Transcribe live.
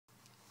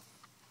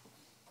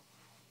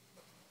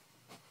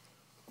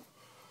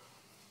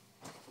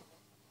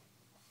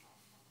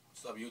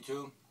up,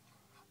 YouTube?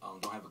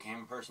 Don't have a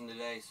camera person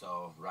today,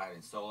 so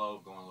riding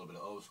solo, going a little bit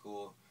of old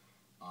school.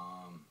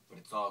 But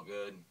it's all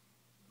good.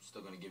 I'm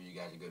still going to give you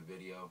guys a good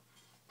video.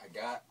 I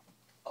got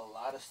a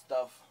lot of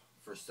stuff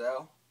for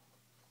sale,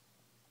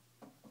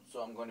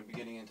 so I'm going to be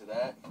getting into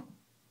that.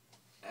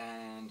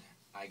 And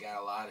I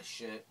got a lot of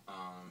shit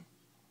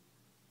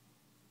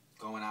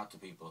going out to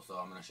people, so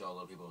I'm going to show a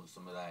little people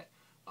some of that.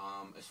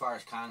 As far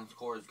as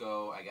cords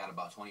go, I got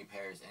about 20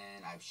 pairs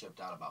in. I've shipped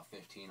out about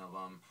 15 of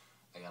them.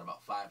 I got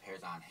about 5 pairs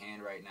on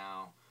hand right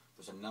now.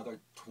 There's another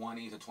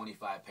 20 to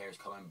 25 pairs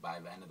coming by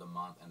the end of the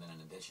month, and then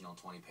an additional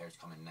 20 pairs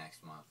coming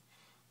next month.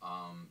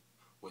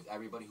 With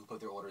everybody who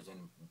put their orders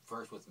in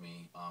first with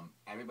me,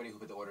 everybody who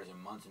put the orders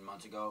in months and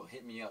months ago,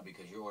 hit me up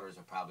because your orders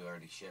are probably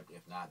already shipped.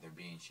 If not, they're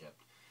being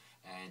shipped.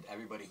 And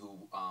everybody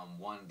who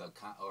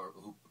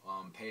who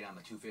paid on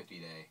the 250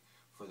 day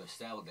for the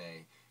sale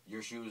day,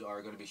 your shoes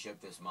are going to be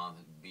shipped this month.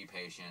 Be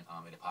patient.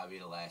 It'll probably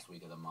be the last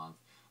week of the month.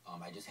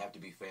 I just have to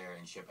be fair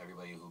and ship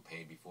everybody who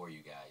paid before you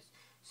guys.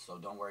 So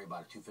don't worry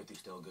about it. 250 is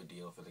still a good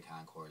deal for the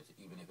Concords,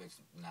 even if it's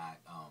not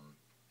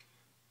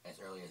as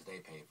early as they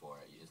paid for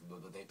it.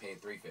 They paid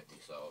 350,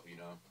 so you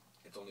know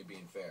it's only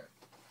being fair.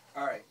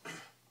 All right,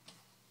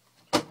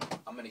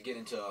 I'm gonna get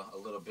into a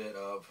little bit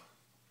of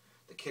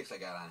the kicks I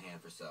got on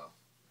hand for sale.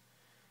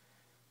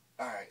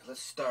 All right,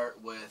 let's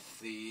start with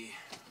the.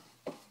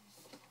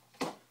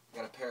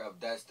 Got a pair of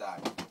dead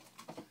stock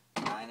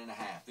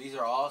 9.5. These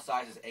are all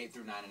sizes 8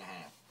 through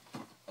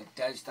 9.5. A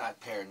dead stock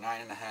pair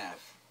 9.5.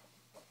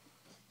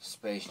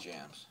 Space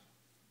Jams.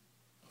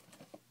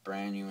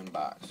 Brand new in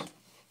box.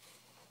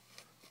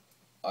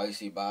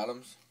 Icy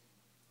bottoms.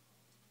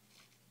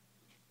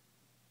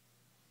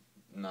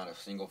 Not a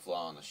single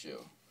flaw on the shoe.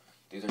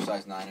 These are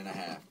size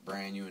 9.5.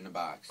 Brand new in the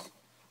box.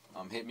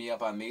 Hit me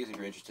up on these if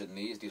you're interested in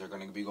these. These are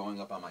going to be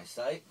going up on my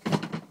site.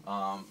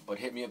 But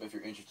hit me up if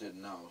you're interested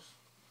in those.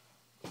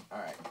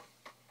 Alright.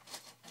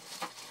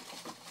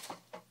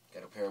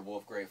 Got a pair of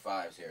Wolf Gray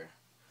 5s here.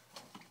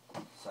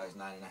 Size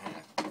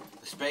 9.5.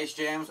 The Space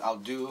Jams I'll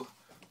do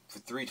for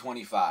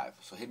 $325.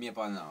 So hit me up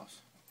on those.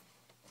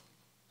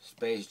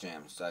 Space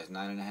Jams, size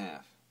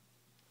 9.5.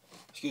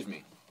 Excuse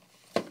me.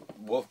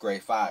 Wolf Gray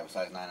 5,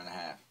 size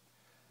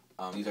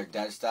 9.5. These are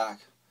dead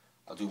stock.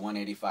 I'll do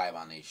 $185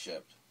 on these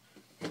shipped.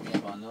 Hit me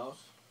up on those.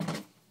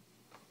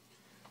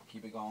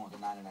 Keep it going with the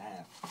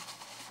 9.5.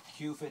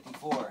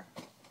 Q54.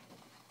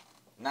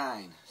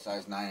 9,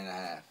 size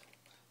 9.5.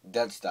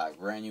 Dead stock,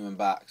 brand new in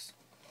box.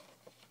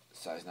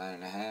 Size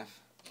 9.5.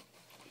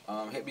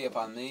 Hit me up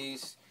on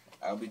these.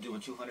 I'll be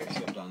doing 200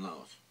 shipped on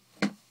those.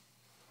 Let's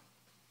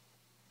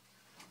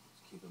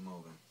keep it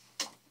moving.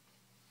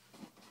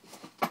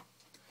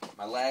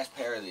 My last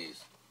pair of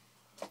these.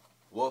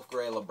 Wolf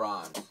Gray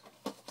LeBrons.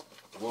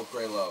 Wolf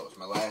Gray Lows.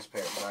 My last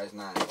pair, size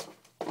 9.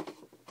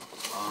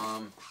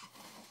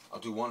 I'll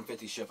do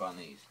 150 ship on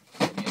these.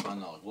 Hit me up on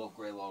those. Wolf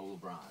Gray Low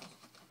LeBrons.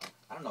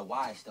 I don't know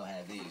why I still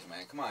have these,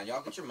 man. Come on,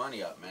 y'all get your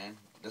money up, man.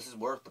 This is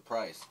worth the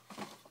price.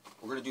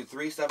 We're going to do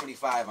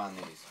 $375 on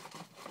these.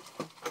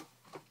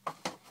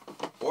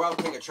 Or I'll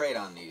take a trade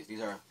on these.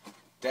 These are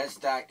dead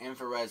stock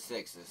infrared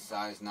 6s,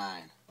 size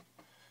 9.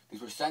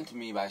 These were sent to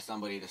me by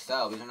somebody to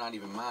sell. These are not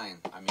even mine.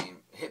 I mean,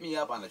 hit me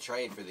up on the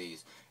trade for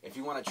these. If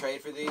you want to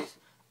trade for these,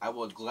 I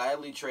will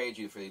gladly trade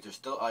you for these. They're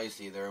still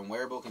icy. They're in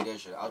wearable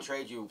condition. I'll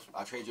trade you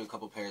a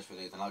couple pairs for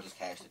these, and I'll just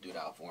cash the dude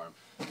out for him.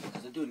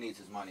 Because the dude needs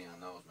his money on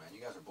those, man.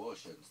 You guys are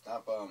bullshitting.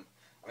 Stop, I mean,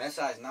 that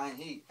size 9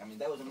 heat. I mean,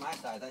 that was in my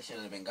size. That shit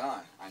would have been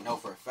gone. I know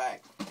for a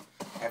fact.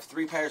 I have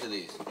 3 pairs of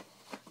these.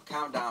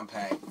 Countdown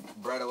pack.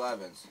 Bread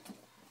 11s.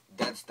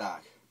 Dead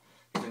stock.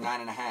 These are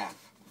 9.5.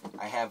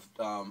 I have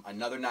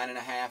another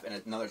 9.5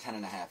 and another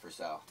 10.5 for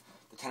sale.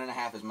 The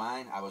 10.5 is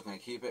mine. I was going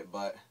to keep it,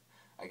 but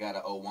I got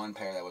an 01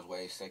 pair that was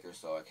way sicker,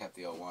 so I kept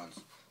the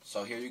 01s.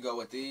 So here you go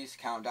with these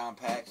countdown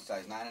packs,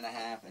 size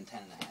 9.5 and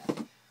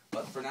 10.5.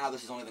 But for now,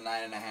 this is only the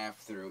 9.5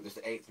 through, this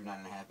is the 8 through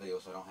 9.5 video,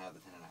 so I don't have the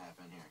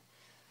 10.5 in here.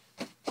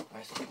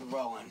 Alright, so keep it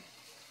rolling.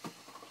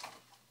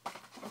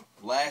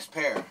 Last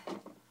pair,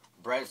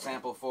 Bread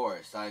Sample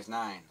 4, size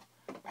 9.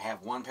 I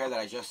have 1 pair that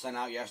I just sent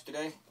out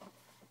yesterday,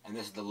 and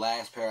this is the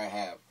last pair I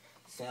have.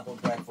 Sample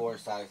Bread 4,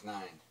 size 9.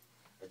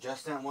 I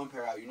just sent 1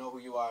 pair out. You know who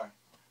you are.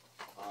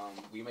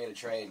 We made a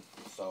trade,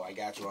 so I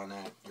got you on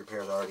that. Your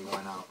pairs already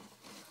went out.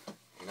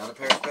 Another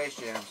pair of Space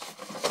Jams.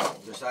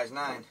 They're size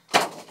 9.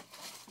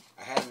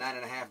 I had a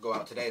 9.5 go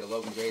out today, the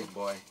Logan J's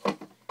boy.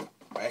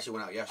 I actually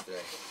went out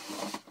yesterday.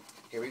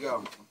 Here we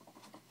go.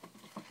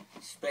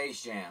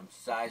 Space Jams,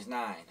 size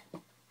 9.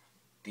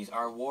 These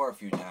are wore a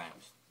few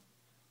times.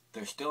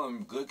 They're still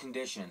in good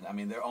condition. I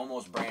mean, they're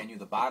almost brand new.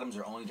 The bottoms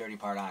are only dirty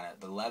part on it.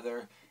 The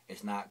leather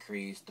is not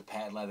creased. The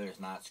pad leather is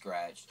not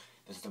scratched.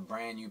 This is a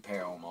brand new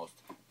pair almost.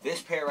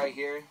 This pair right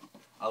here,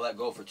 I'll let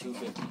go for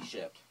 $250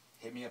 shipped.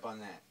 Hit me up on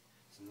that.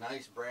 It's a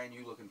nice brand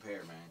new looking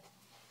pair, man.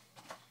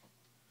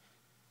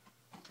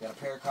 Got a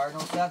pair of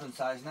Cardinal 7,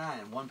 size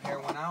 9. 1 pair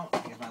went out.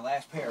 Here's my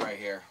last pair right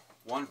here.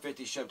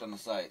 $150 shipped on the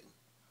site.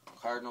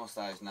 Cardinal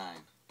size 9.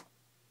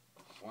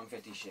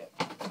 $150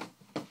 shipped.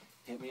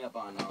 Hit me up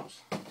on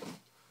those.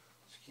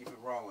 Let's Keep it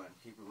rolling.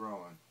 Keep it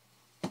rolling.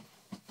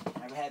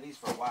 I've had these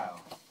for a while.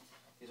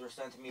 These were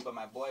sent to me by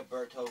my boy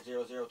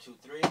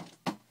Berto0023.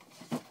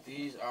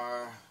 These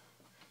are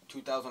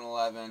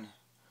 2011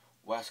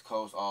 West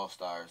Coast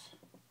All-Stars.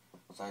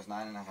 Size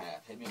 9.5.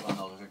 Hit me up on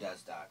those. Those are dead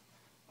stock.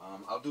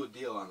 I'll do a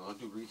deal on those. I'll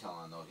do retail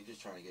on those. He's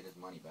just trying to get his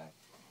money back.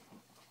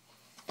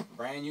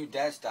 Brand new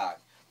dead stock.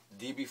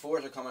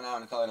 DB4s are coming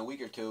out in a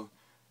week or two.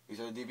 These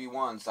are the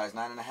DB1s, size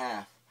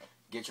 9.5.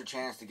 Get your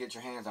chance to get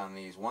your hands on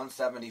these.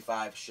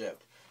 $175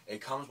 shipped. It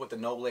comes with the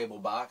no label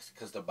box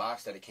because the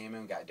box that it came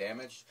in got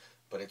damaged,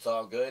 but it's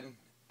all good.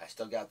 I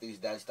still got these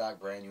dead stock,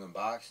 brand new in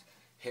box.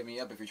 Hit me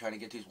up if you're trying to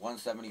get these.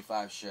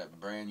 $175 shipped,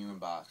 brand new in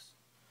box.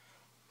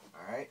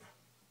 All right,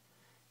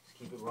 let's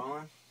keep it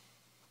rolling.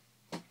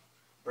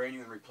 Brand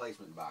new in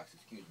replacement box.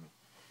 Excuse me.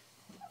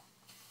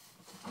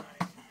 All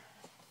right.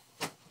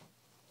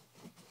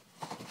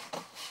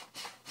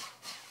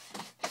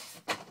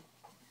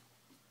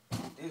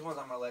 These ones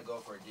I'm going to let go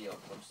for a deal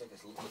because I'm sick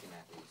of looking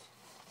at these.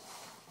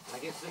 When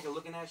I get sick of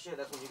looking at shit,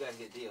 that's when you guys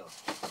get deals.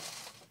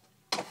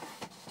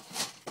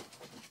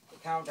 The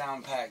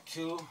Countdown Pack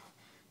 2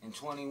 and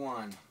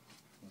 21.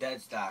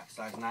 Dead stock,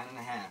 size 9.5.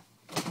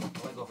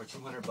 I'll let go for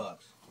 $200.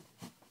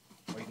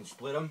 Or you can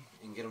split them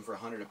and get them for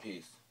 $100 a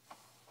piece.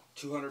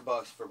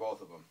 $200 for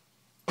both of them.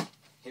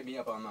 Hit me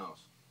up on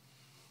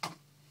those.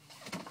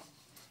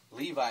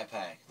 Levi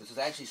Pack. This is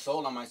actually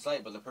sold on my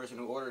site, but the person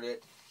who ordered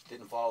it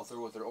didn't follow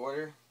through with their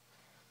order.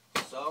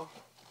 So,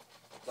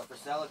 it's up for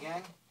sale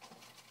again.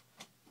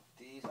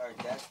 These are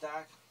dead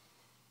stock.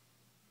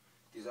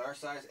 These are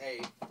size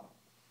 8.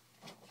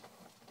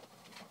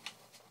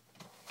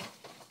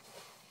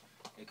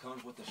 It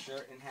comes with the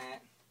shirt and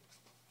hat.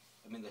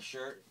 I mean the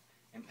shirt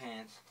and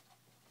pants.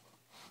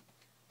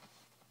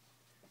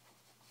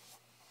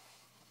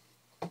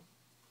 The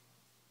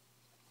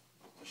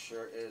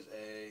shirt is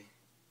a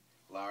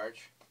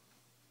large.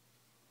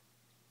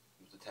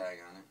 There's a tag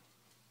on it.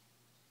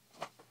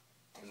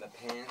 And the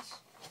pants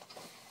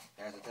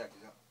has the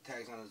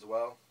tags on it as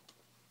well.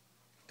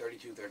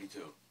 32,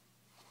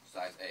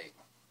 size 8.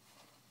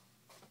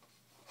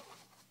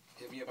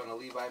 Hit me up on the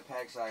Levi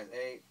Pack, size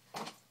 8.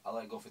 I'll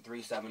let it go for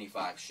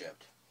 $375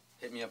 shipped.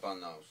 Hit me up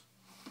on those.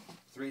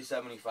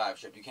 $375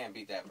 shipped. You can't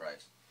beat that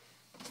price.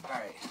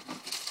 Alright.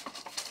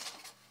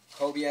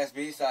 Kobe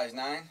SB, size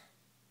 9.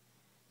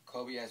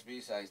 Kobe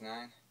SB, size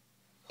 9.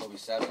 Kobe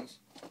 7s.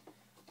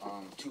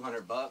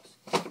 $200.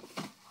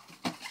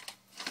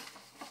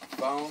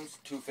 Bones,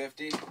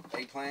 $250.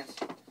 Eggplants.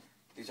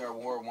 These are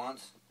wore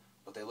once,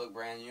 but they look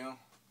brand new.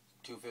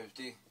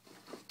 $250.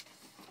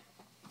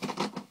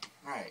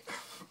 Alright.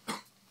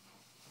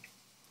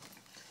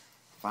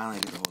 Finally, I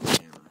get to hold the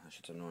camera. That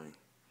shit's annoying.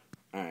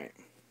 Alright.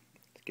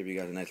 Let's give you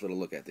guys a nice little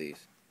look at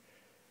these.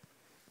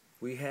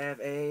 We have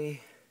a...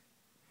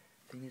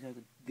 I think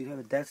these are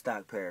the dead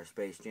stock pair of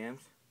Space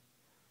Jams.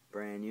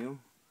 Brand new.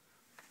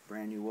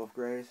 Brand new Wolf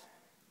Grays.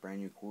 Brand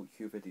new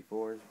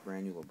Q54s.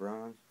 Brand new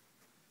LeBrons.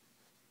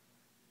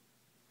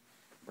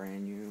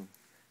 Brand new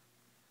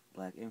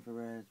Black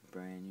Infrareds.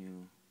 Brand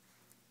new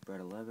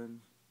Bread 11s.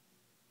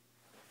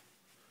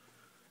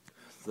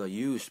 The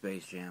used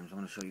Space Jams. I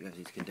want to show you guys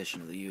the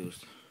condition of the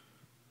used.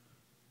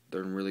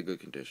 They're in really good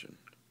condition.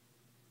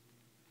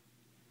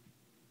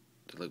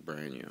 They look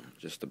brand new.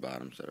 Just the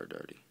bottoms that are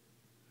dirty.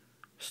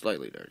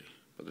 Slightly dirty,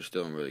 but they're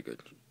still in really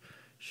good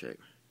shape.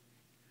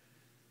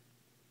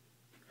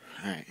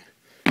 Alright.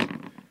 There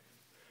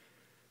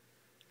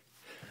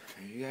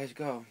you guys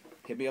go.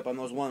 Hit me up on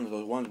those ones.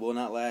 Those ones will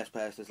not last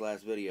past this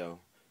last video.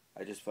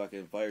 I just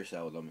fucking fire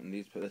selled them. And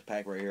this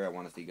pack right here I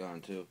want to see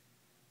gone too.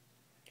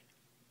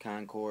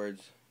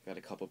 Concords. Got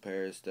a couple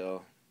pairs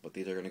still. But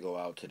these are going to go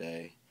out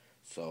today.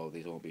 So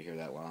these won't be here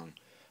that long.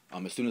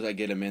 As soon as I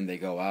get them in, they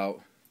go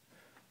out.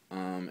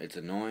 It's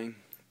annoying.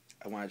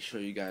 I wanted to show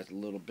you guys a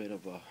little bit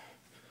of a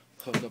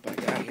hookup I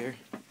got here.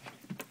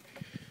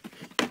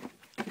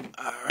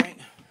 Alright.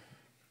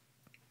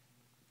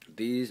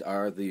 These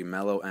are the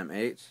Mellow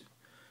M8s.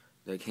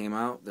 They came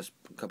out this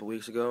a couple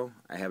weeks ago.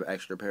 I have an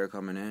extra pair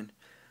coming in.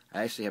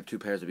 I actually have 2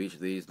 pairs of each of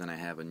these. Then I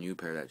have a new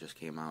pair that just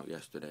came out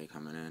yesterday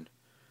coming in.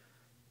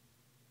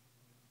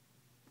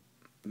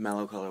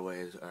 Mellow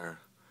colorways are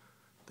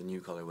the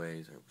new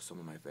colorways are some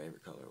of my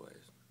favorite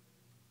colorways.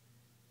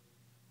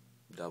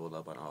 Doubled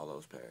up on all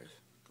those pairs.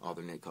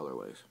 Alternate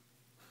colorways.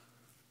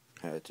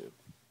 Had to.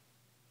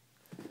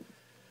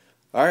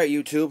 Alright,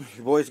 YouTube.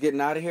 Your boy's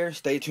getting out of here.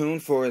 Stay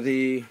tuned for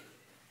the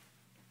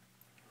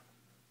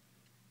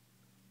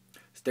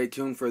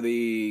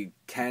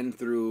 10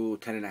 through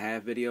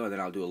 10.5 video, and then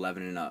I'll do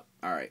 11 and up.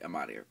 Alright, I'm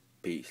out of here.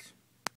 Peace.